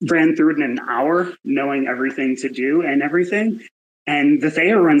 I ran through it in an hour, knowing everything to do and everything. And the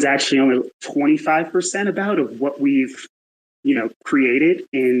Thea run's actually only 25% about of what we've, created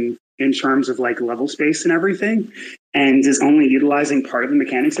in terms of like level space and everything, and is only utilizing part of the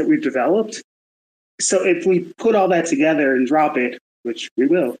mechanics that we've developed. So if we put all that together and drop it, which we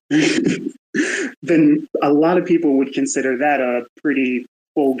will, then a lot of people would consider that a pretty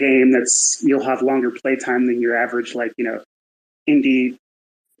full game. You'll have longer playtime than your average, indie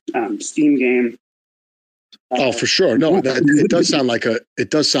Steam game. Oh, for sure. No, it does sound like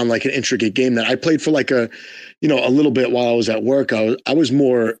an intricate game that I played for a little bit while I was at work. I was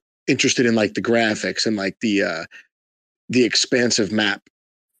more interested in like the graphics and like the expansive map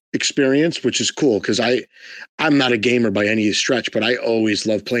experience, which is cool because I'm not a gamer by any stretch, but I always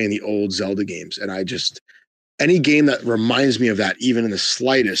love playing the old Zelda games. And any game that reminds me of that, even in the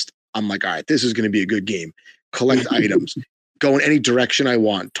slightest, I'm like, all right, this is going to be a good game. Collect items, go in any direction I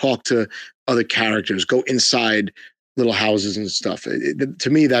want, talk to other characters, go inside little houses and stuff. To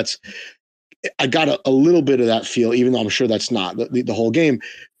me, I got a little bit of that feel, even though I'm sure that's not the whole game.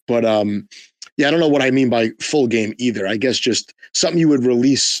 But yeah, I don't know what I mean by full game either. I guess just something you would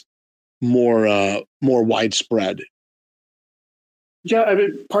release more widespread. Yeah, I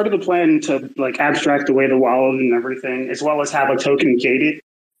mean, part of the plan to like abstract away the wallet and everything, as well as have a token gated,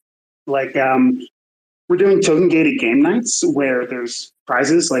 we're doing token gated game nights where there's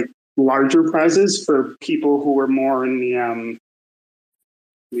prizes, like larger prizes for people who are more in the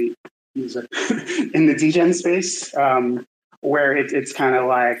in the degen space, where it's kind of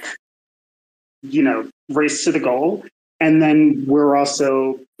like, race to the goal. And then we're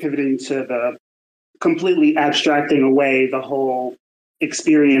also pivoting to the completely abstracting away the whole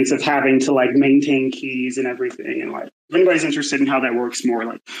experience of having to like maintain keys and everything. And like, if anybody's interested in how that works more,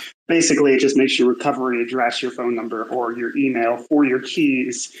 like basically it just makes your recovery address your phone number or your email for your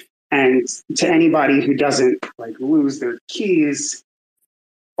keys. And to anybody who doesn't like lose their keys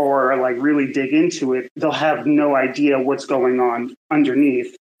or like really dig into it, they'll have no idea what's going on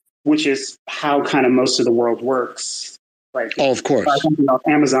underneath, which is how kind of most of the world works. Like, oh, of course. Off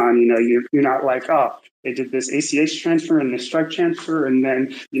Amazon, you're not like, oh, they did this ACH transfer and this Stripe transfer, and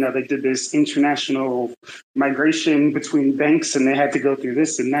then they did this international migration between banks, and they had to go through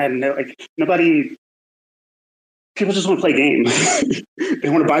this and that, and like people just want to play games. They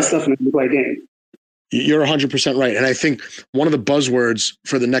want to buy stuff and play a game. You're 100% right. And I think one of the buzzwords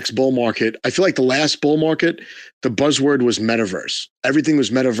for the next bull market, I feel like the last bull market, the buzzword was metaverse. Everything was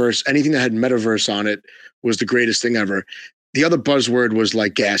metaverse. Anything that had metaverse on it was the greatest thing ever. The other buzzword was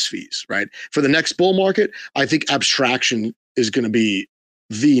like gas fees, right? For the next bull market, I think abstraction is going to be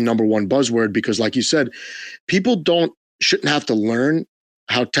the number one buzzword because like you said, people shouldn't have to learn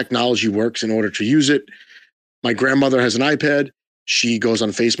how technology works in order to use it. My grandmother has an iPad. She goes on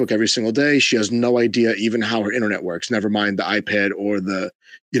Facebook every single day. She has no idea even how her internet works, never mind the iPad or the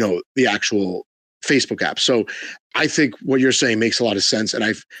actual Facebook app. So I think what you're saying makes a lot of sense. And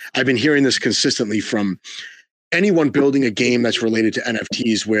I've been hearing this consistently from anyone building a game that's related to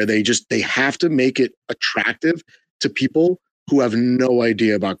NFTs where they have to make it attractive to people who have no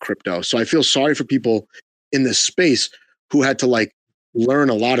idea about crypto. So I feel sorry for people in this space who had to like learn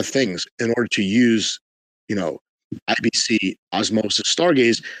a lot of things in order to use, IBC, Osmosis,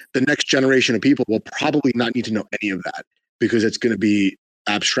 Stargaze. The next generation of people will probably not need to know any of that because it's going to be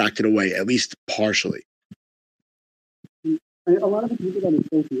abstracted away, at least partially. A lot of the people that are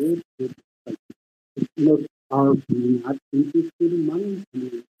still here are not interested in money.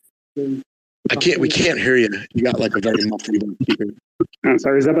 We can't hear you. You got like a very muffled speaker. I'm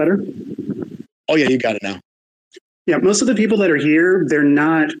sorry, is that better? Oh yeah, you got it now. Yeah, most of the people that are here, they're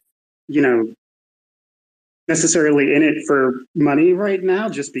not, necessarily in it for money right now,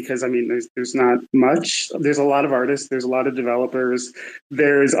 just because there's not much. There's a lot of artists, there's a lot of developers,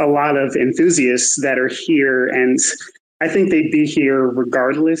 there's a lot of enthusiasts that are here, and I think they'd be here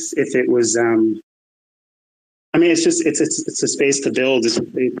regardless if it was it's a space to build, it's a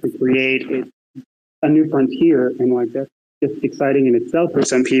space to create a new frontier, and like that's just exciting in itself for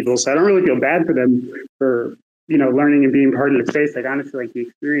some people. So I don't really feel bad for them for learning and being part of the space. Like honestly, like the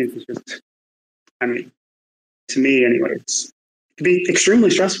experience is just, to me anyway, it can be extremely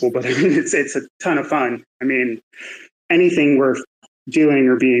stressful, but it's a ton of fun. Anything worth doing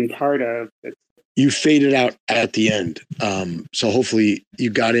or being part of. You faded out at the end, so hopefully you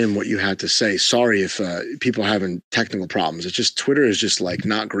got in what you had to say. Sorry if people are having technical problems. It's just Twitter is just like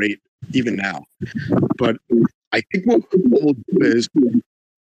not great even now. But I think what we'll do is,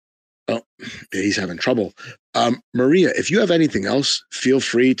 he's having trouble. Maria, if you have anything else, feel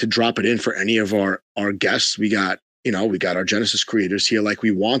free to drop it in for any of our guests. We got we got our Genesis creators here like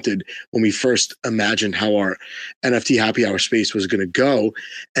we wanted when we first imagined how our NFT happy hour space was going to go.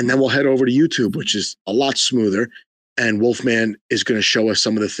 And then we'll head over to YouTube, which is a lot smoother. And Wolfman is going to show us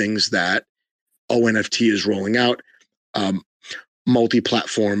some of the things that ONFT is rolling out.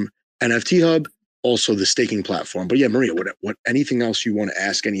 Multi-platform NFT hub, also the staking platform. But yeah, Maria, what anything else you want to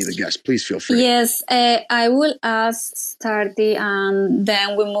ask any of the guests, please feel free. Yes, I will ask Starty and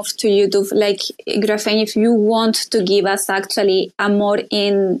then we move to YouTube. Like, Graphene, if you want to give us actually a more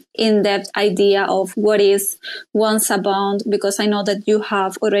in-depth idea of what is Once a Bond, because I know that you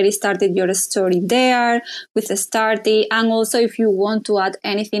have already started your story there with Starty. And also if you want to add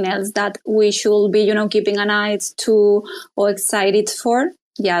anything else that we should be, keeping an eye to or excited for,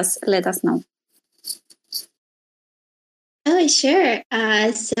 yes, let us know. Oh, sure.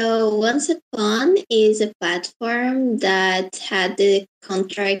 So Once Upon is a platform that had the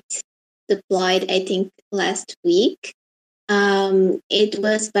contract deployed, I think, last week. It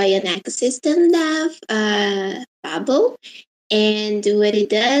was by an ecosystem dev, Babel. And what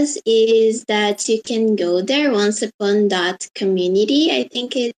it does is that you can go there, onceupon.community, I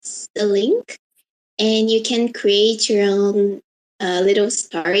think it's the link, and you can create your own little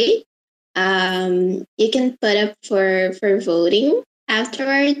story. You can put up for voting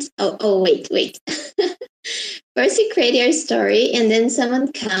afterwards. Wait. First you create your story and then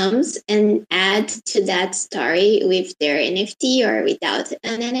someone comes and adds to that story with their NFT or without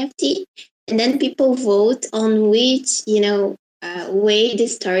an NFT. And then people vote on which, way the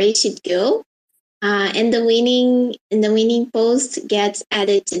story should go. And the winning post gets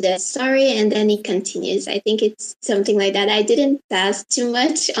added to the story, and then it continues. I think it's something like that. I didn't test too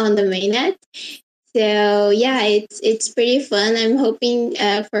much on the mainnet, so yeah, it's pretty fun. I'm hoping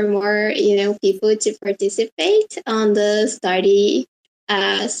for more people to participate on the story.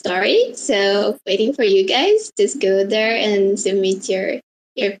 So waiting for you guys. Just go there and submit your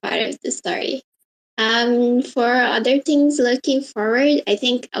part of the story. For other things looking forward, I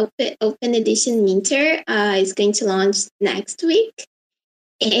think Open Edition Minter is going to launch next week.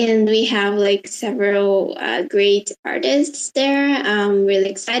 And we have several great artists there. I'm really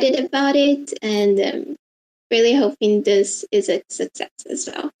excited about it and really hoping this is a success as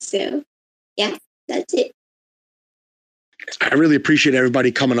well. So yeah, that's it. I really appreciate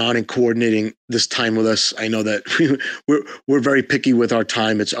everybody coming on and coordinating this time with us. I know that we're very picky with our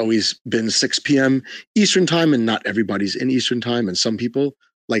time. It's always been 6 p.m. Eastern time, and not everybody's in Eastern time. And some people,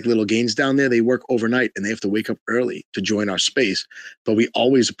 like Little Gains down there, they work overnight and they have to wake up early to join our space. But we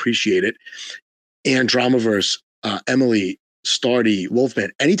always appreciate it. And Dramaverse, Emily, Starty,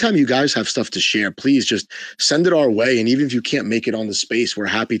 Wolfman, anytime you guys have stuff to share, please just send it our way. And even if you can't make it on the space, we're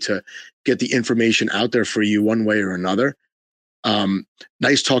happy to get the information out there for you one way or another.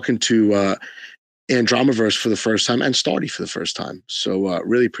 Nice talking to Andromaverse for the first time and Starty for the first time. So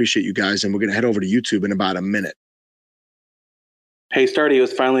really appreciate you guys. And we're going to head over to YouTube in about a minute. Hey, Starty, it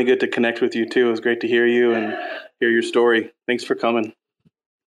was finally good to connect with you, too. It was great to hear you and hear your story. Thanks for coming.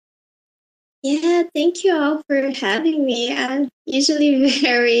 Yeah, thank you all for having me. I'm usually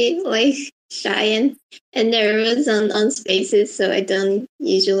very shy and nervous on spaces, so I don't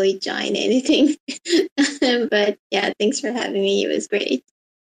usually join anything. But yeah, thanks for having me. It was great.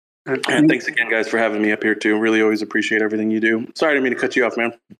 And thanks again, guys, for having me up here, too. Really always appreciate everything you do. Sorry, I didn't mean to cut you off,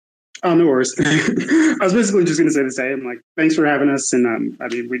 man. Oh, no worries. I was basically just going to say the same. Thanks for having us. And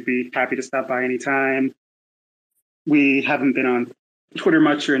we'd be happy to stop by anytime. We haven't been on Twitter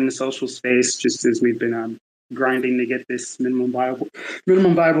much or in the social space, just as we've been grinding to get this minimum viable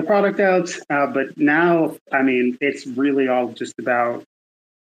product out. But now, it's really all just about,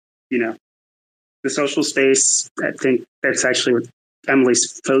 the social space. I think that's actually what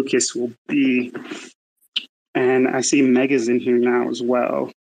Emily's focus will be. And I see Mega's in here now as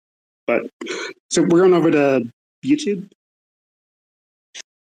well. But so we're going over to YouTube.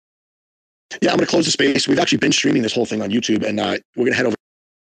 Yeah, I'm going to close the space. We've actually been streaming this whole thing on YouTube, and we're going to head over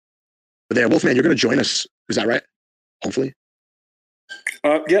there. Wolfman, you're going to join us. Is that right? Hopefully.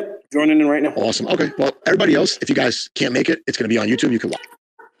 Yep, joining in right now. Awesome. Okay. Well, everybody else, if you guys can't make it, it's going to be on YouTube. You can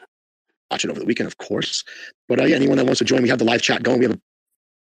watch it over the weekend, of course. But yeah, anyone that wants to join, we have the live chat going. We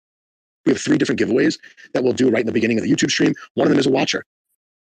have 3 different giveaways that we'll do right in the beginning of the YouTube stream. One of them is a watcher.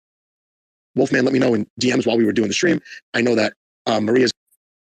 Wolfman let me know in DMs while we were doing the stream. I know that Maria's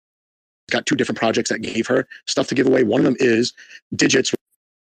got 2 different projects that gave her stuff to give away. One of them is Digits,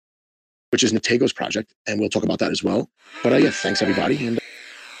 which is Natego's project, and we'll talk about that as well. But yeah, thanks everybody, and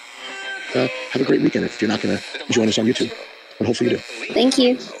have a great weekend if you're not going to join us on YouTube. But hopefully you do. Thank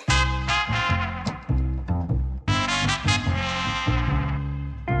you.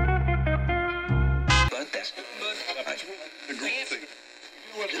 But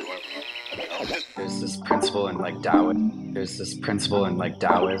principle in like Taoism. There's this principle in like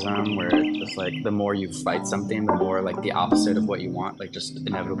Taoism where it's like the more you fight something, the more like the opposite of what you want, like just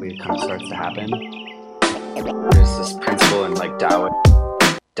inevitably kind of starts to happen. There's this principle in like Taoism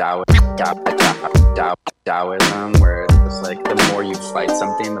where it's like the more you fight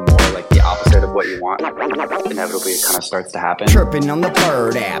something, the more like the opposite of what you want, inevitably it kind of starts to happen. Chirping on the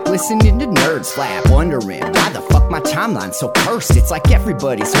Bird app, listening to nerds flap, wondering why the fuck my timeline's so cursed. It's like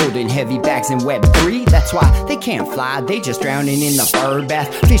everybody's holding heavy bags in Web3. That's why they can't fly, they just drowning in the bird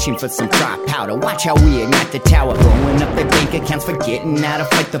bath, fishing for some dry powder. Watch how we ignite the tower, blowing up their bank accounts, forgetting how to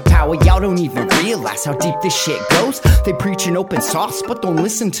fight the power. Y'all don't even realize how deep this shit goes. They preach an open source, but don't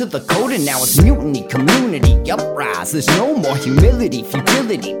listen to the code. And now it's mutiny, community, uprise. There's no more humility,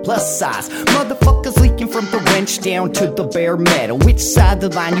 futility, plus size. Motherfuckers leaking from the wrench down to the bare metal. Which side the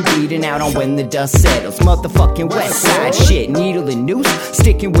line you bleeding out on when the dust settles? Motherfucking west side shit, needle and noose.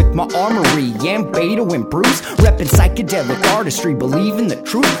 Sticking with my armory, and Beto and Bruce. Reppin' psychedelic artistry, believing the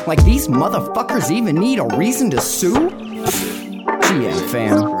truth. Like these motherfuckers even need a reason to sue? GM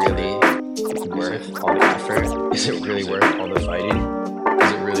fam. Really worth all the effort? Is it really worth all the fighting?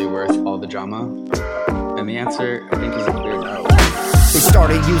 Is it really worth all the drama? And the answer, I think, is a clear no. We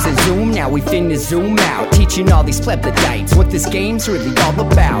started using Zoom, now we finna zoom out, teaching all these plebiscites what this game's really all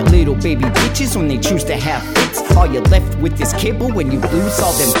about. Little baby bitches when they choose to have fits. All you're left with is kibble when you lose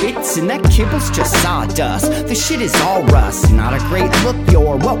all them bits. And that kibble's just sawdust, the shit is all rust. Not a great look,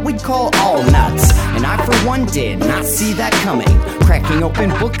 you're what we'd call all nuts. And I for one did not see that coming. Cracking open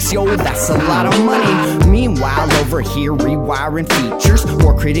books, yo, that's a lot of money. Meanwhile over here rewiring features,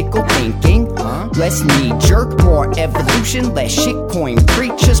 more critical thinking, less knee-jerk, more evolution, less shitcoin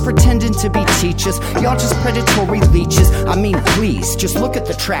preachers pretending to be teachers. Y'all just predatory leeches. I mean, please, just look at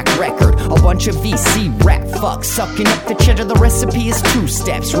the track record. A bunch of VC rap fucks sucking up the cheddar. The recipe is 2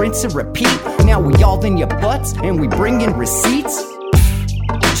 steps, rinse and repeat. Now we all in your butts and we bring in receipts.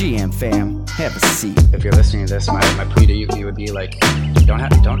 GM fam, have a seat. If you're listening to this, my plea to you would be like, don't have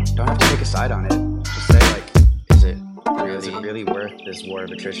to take a side on it. Just say like, is it really worth this war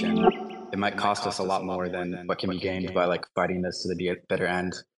of attrition? It might cost us a lot more than what can be gained by like fighting this to the bitter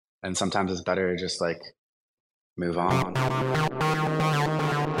end. And sometimes it's better to just like move on.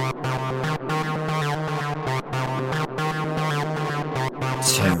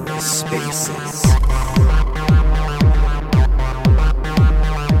 TerraSpaces.